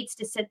no one hates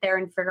to sit there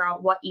and figure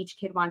out what each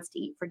kid wants to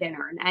eat for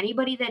dinner. And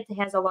anybody that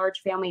has a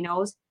large family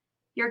knows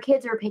your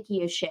kids are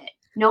picky as shit.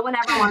 No one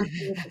ever wants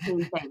to eat the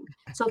same thing.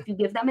 So if you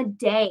give them a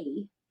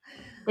day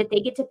that they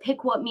get to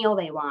pick what meal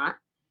they want,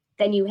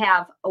 then you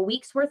have a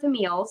week's worth of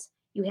meals,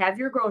 you have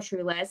your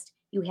grocery list,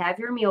 you have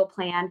your meal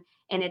plan,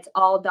 and it's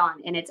all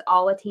done and it's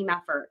all a team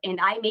effort. And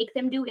I make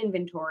them do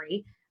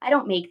inventory. I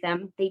don't make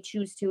them, they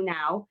choose to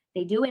now.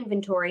 They do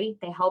inventory,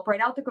 they help write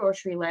out the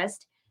grocery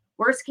list.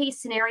 Worst case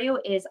scenario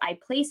is I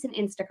place an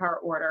Instacart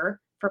order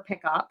for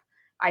pickup.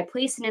 I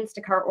place an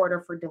Instacart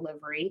order for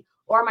delivery,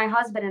 or my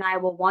husband and I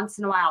will once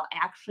in a while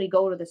actually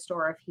go to the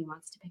store if he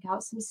wants to pick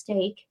out some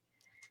steak.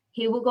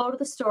 He will go to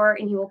the store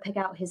and he will pick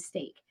out his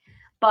steak.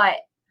 But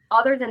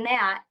other than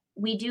that,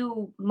 we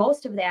do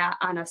most of that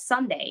on a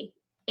Sunday,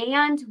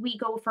 and we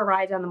go for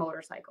rides on the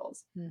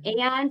motorcycles,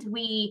 and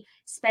we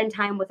spend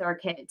time with our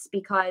kids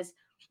because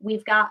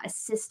we've got a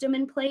system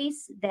in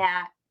place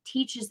that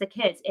teaches the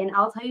kids. And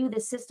I'll tell you, the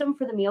system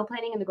for the meal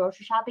planning and the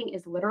grocery shopping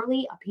is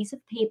literally a piece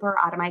of paper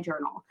out of my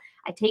journal.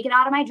 I take it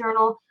out of my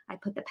journal, I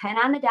put the pen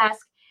on the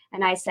desk,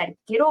 and I said,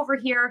 get over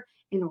here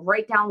and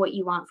write down what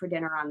you want for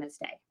dinner on this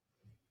day.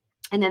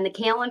 And then the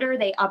calendar,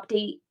 they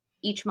update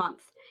each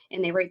month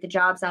and they write the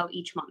jobs out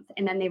each month.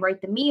 And then they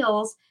write the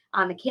meals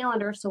on the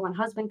calendar. So when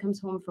husband comes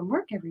home from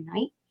work every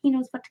night, he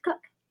knows what to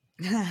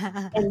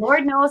cook. And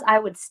Lord knows I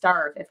would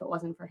starve if it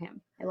wasn't for him.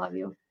 I love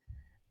you.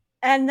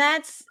 And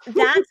that's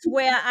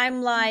where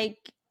I'm like,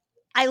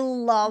 I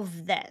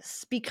love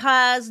this,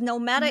 because no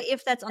matter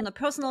if that's on the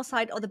personal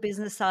side or the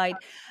business side,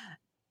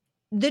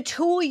 the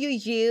tool you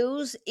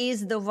use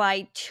is the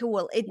right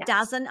tool. It Yes.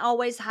 doesn't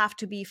always have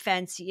to be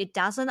fancy. It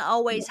doesn't Yeah,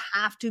 always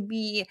have to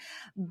be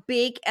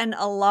big and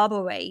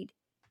elaborate.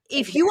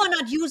 If you are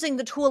exactly. not using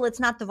the tool, it's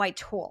not the right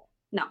tool.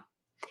 No.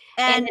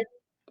 And And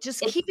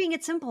just it's keeping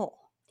it simple.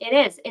 it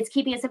is. It's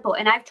keeping it simple.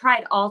 And I've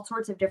tried all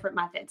sorts of different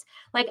methods.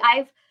 Like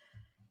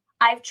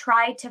I've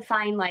tried to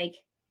find like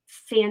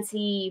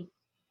fancy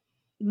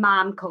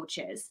mom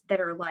coaches that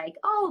are like,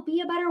 oh,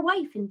 be a better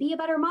wife and be a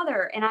better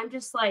mother. And I'm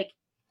just like,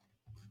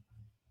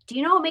 do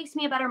you know what makes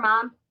me a better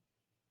mom?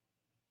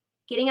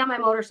 Getting on my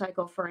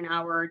motorcycle for an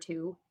hour or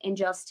two and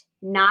just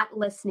not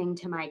listening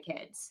to my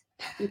kids,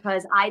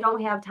 because I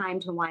don't have time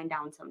to wind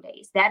down some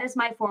days. That is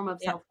my form of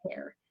Yeah. self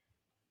care.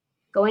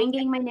 Going,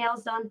 getting my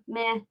nails done,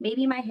 meh.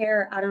 Maybe my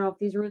hair. I don't know if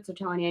these roots are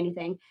telling you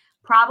anything.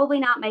 Probably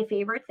not my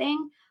favorite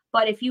thing.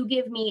 But if you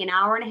give me an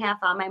hour and a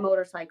half on my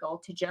motorcycle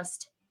to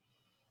just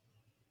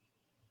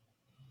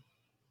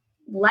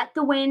let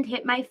the wind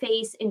hit my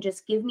face and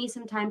just give me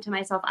some time to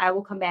myself, I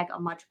will come back a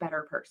much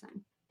better person.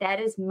 That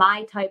is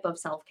my type of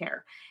self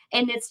care.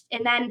 And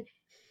then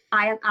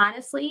I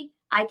honestly,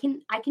 I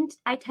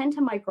tend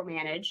to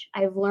micromanage.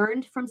 I've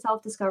learned from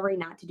self-discovery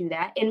not to do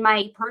that in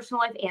my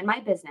personal life and my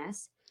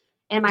business.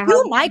 And my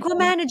You husband,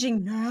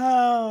 micromanaging?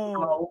 No.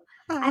 no,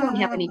 I don't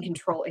have any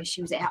control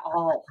issues at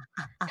all.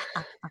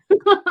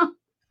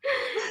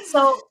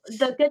 So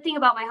the good thing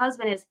about my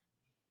husband is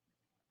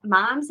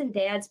moms and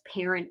dads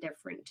parent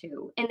different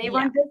too, and they Yeah.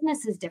 run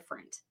businesses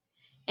different.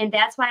 And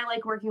that's why I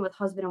like working with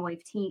husband and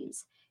wife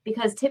teams,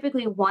 because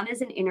typically one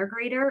is an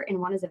integrator and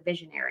one is a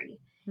visionary.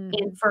 And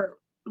Mhm. for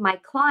my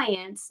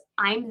clients,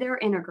 I'm their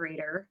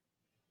integrator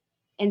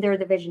and they're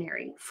the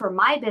visionary. For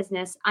my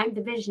business, I'm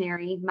the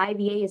visionary. My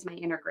VA is my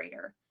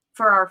integrator.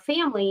 For our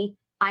family,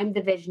 I'm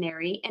the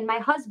visionary and my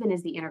husband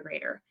is the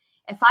integrator.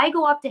 If I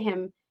go up to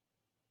him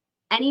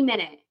any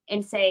minute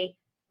and say,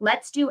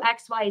 let's do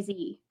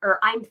XYZ, or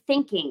I'm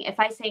thinking, if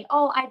I say,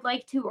 oh, I'd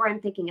like to, or I'm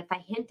thinking, if I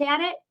hint at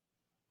it,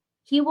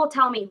 he will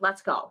tell me,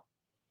 let's go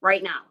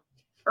right now,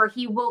 or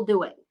he will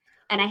do it.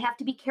 And I have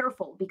to be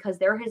careful because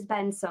there has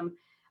been some,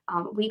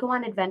 we go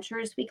on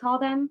adventures, we call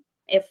them.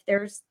 If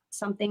there's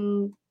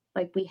something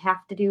like we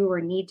have to do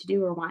or need to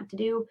do or want to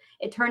do,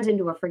 it turns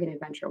into a friggin'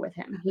 adventure with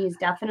him. He's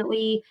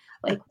definitely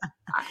like,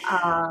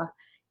 uh,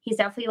 he's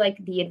definitely like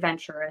the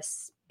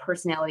adventurous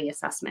personality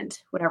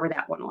assessment, whatever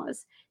that one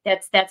was.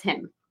 That's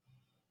him.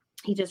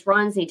 He just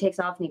runs and he takes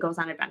off and he goes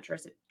on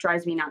adventures. It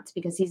drives me nuts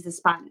because he's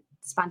the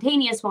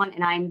spontaneous one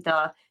and I'm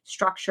the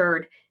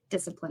structured,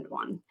 disciplined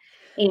one.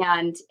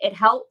 And it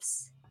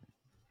helps,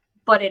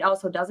 but it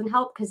also doesn't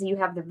help because you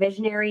have the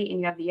visionary and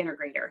you have the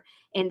integrator.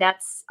 And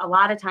that's a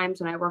lot of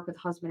times when I work with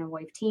husband and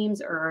wife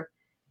teams or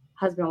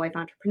husband and wife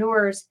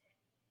entrepreneurs,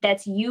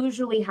 that's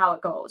usually how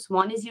it goes.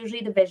 One is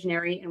usually the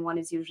visionary and one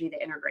is usually the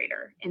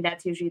integrator. And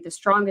that's usually the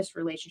strongest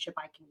relationship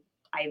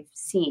I've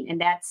seen. And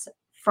that's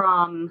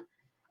from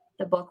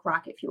the book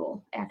Rocket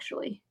Fuel,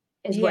 actually,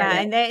 is Yeah,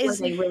 and where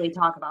they really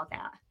talk about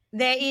that.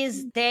 there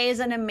is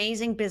an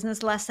amazing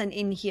business lesson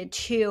in here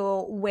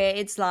too, where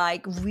it's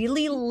like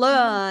really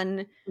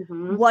learn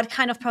Mm-hmm. what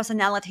kind of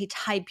personality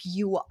type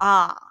you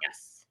are.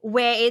 Yes.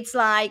 Where it's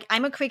like,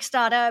 I'm a quick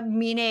starter,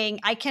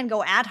 meaning I can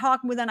go ad hoc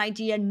with an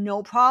idea,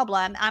 no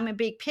problem. I'm a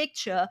big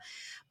picture.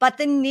 But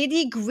the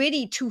nitty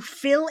gritty to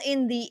fill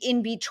in the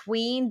in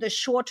between, the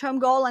short term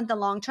goal and the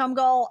long term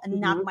goal,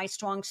 not Mm-hmm. my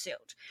strong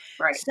suit.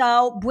 Right.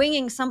 So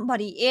bringing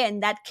somebody in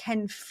that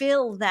can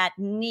fill that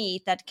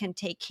need, that can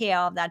take care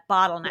of that Yep.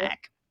 bottleneck.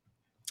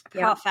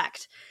 Yep.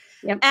 Perfect.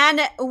 Yep.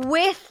 And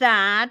with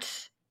that,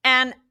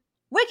 and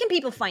where can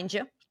people find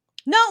you?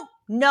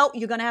 No,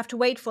 you're going to have to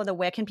wait for the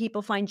where can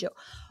people find you.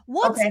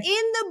 What's Okay. in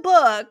the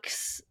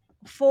books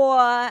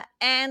for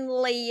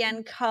Ann Lee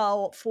and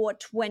Co. for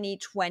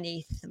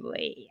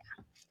 2023?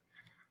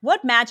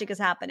 What magic is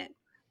happening?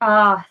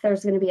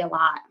 There's going to be a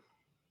lot.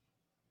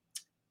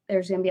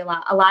 There's going to be a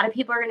lot. A lot of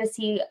people are going to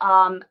see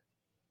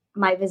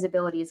my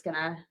visibility is going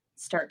to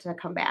start to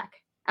come back.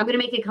 I'm going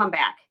to make it come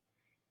back.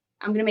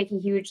 I'm going to make a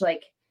huge,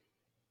 like,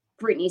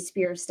 Britney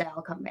Spears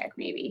style comeback,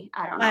 maybe.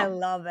 I don't I know.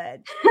 love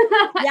it.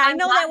 Yeah, I I'm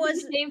know not there going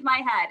was to shave my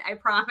head. I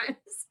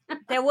promise.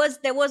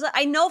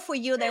 I know for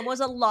you there was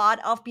a lot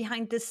of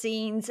behind the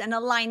scenes and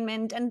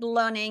alignment and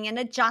learning and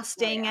Oh,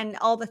 adjusting yeah. and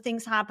all the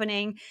things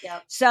happening.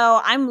 Yep.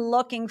 So I'm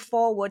looking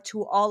forward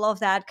to all of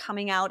that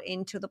coming out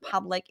into the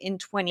public in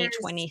There's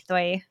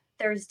 2023.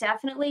 there's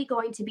definitely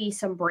going to be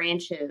some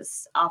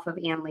branches off of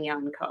Ann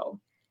Leon Co.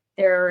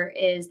 There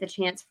is the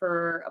chance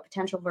for a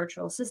potential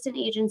virtual assistant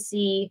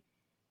agency,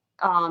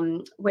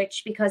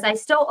 which because I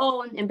still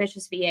own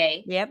Ambitious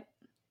VA, Yep.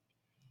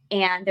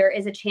 and there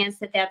is a chance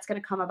that that's going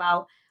to come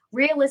about.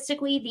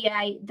 Realistically,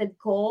 the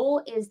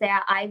goal is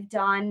that I've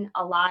done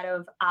a lot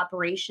of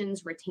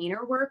operations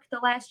retainer work the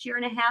last year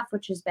and a half,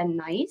 which has been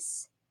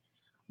nice.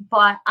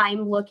 But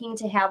I'm looking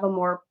to have a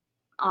more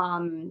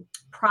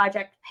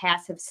project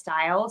passive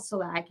style so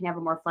that I can have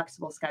a more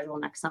flexible schedule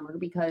next summer.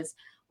 Because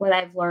what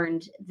I've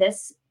learned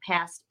this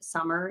past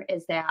summer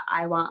is that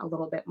I want a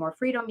little bit more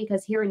freedom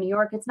because here in New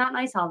York, it's not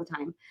nice all the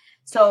time.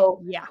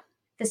 So Yeah.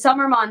 the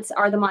summer months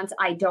are the months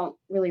I don't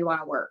really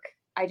want to work.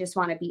 I just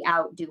want to be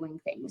out doing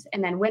things.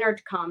 And then winter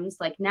comes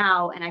like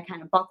now, and I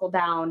kind of buckle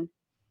down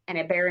and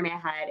I bury my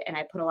head and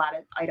I put a lot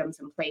of items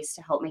in place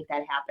to help make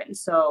that happen.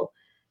 So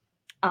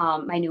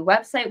my new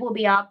website will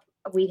be up.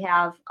 We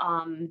have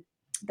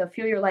the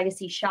Fuel Your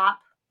Legacy shop,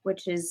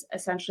 which is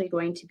essentially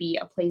going to be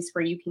a place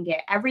where you can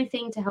get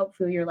everything to help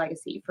fuel your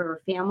legacy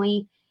for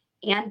family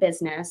and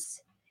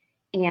business.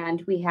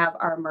 And we have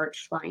our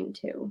merch line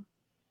too.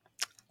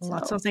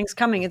 Lots So, of things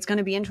coming. It's going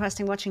to be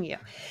interesting watching you.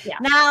 yeah.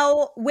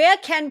 Now, where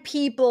can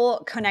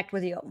people connect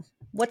with you?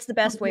 What's the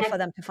best way for Connect-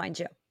 them to find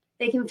you?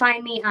 They can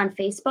find me on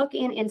Facebook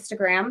and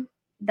Instagram.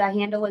 The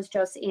handle is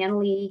just Ann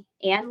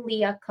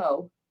Leah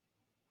Co.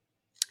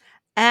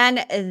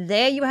 And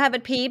there you have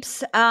it,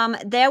 peeps.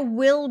 There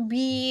will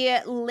be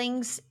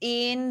links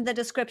in the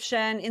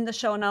description, in the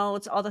show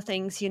notes, all the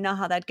things. You know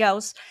how that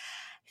goes.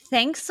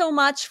 Thanks so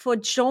much for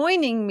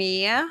joining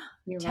me.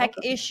 You're Tech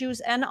welcome. issues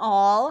and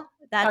all.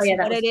 Oh That's yeah,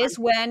 that what was it fun. is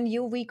when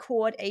you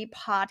record a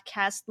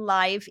podcast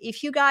live.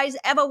 If you guys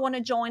ever want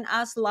to join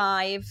us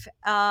live,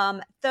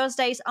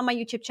 Thursdays on my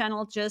YouTube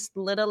channel, just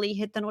literally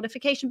hit the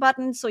notification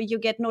button so you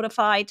get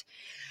notified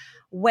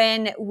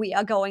when we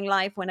are going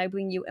live, when I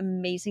bring you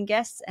amazing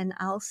guests. And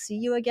I'll see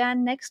you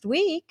again next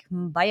week.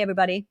 Bye,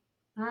 everybody.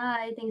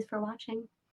 Bye. Thanks for watching.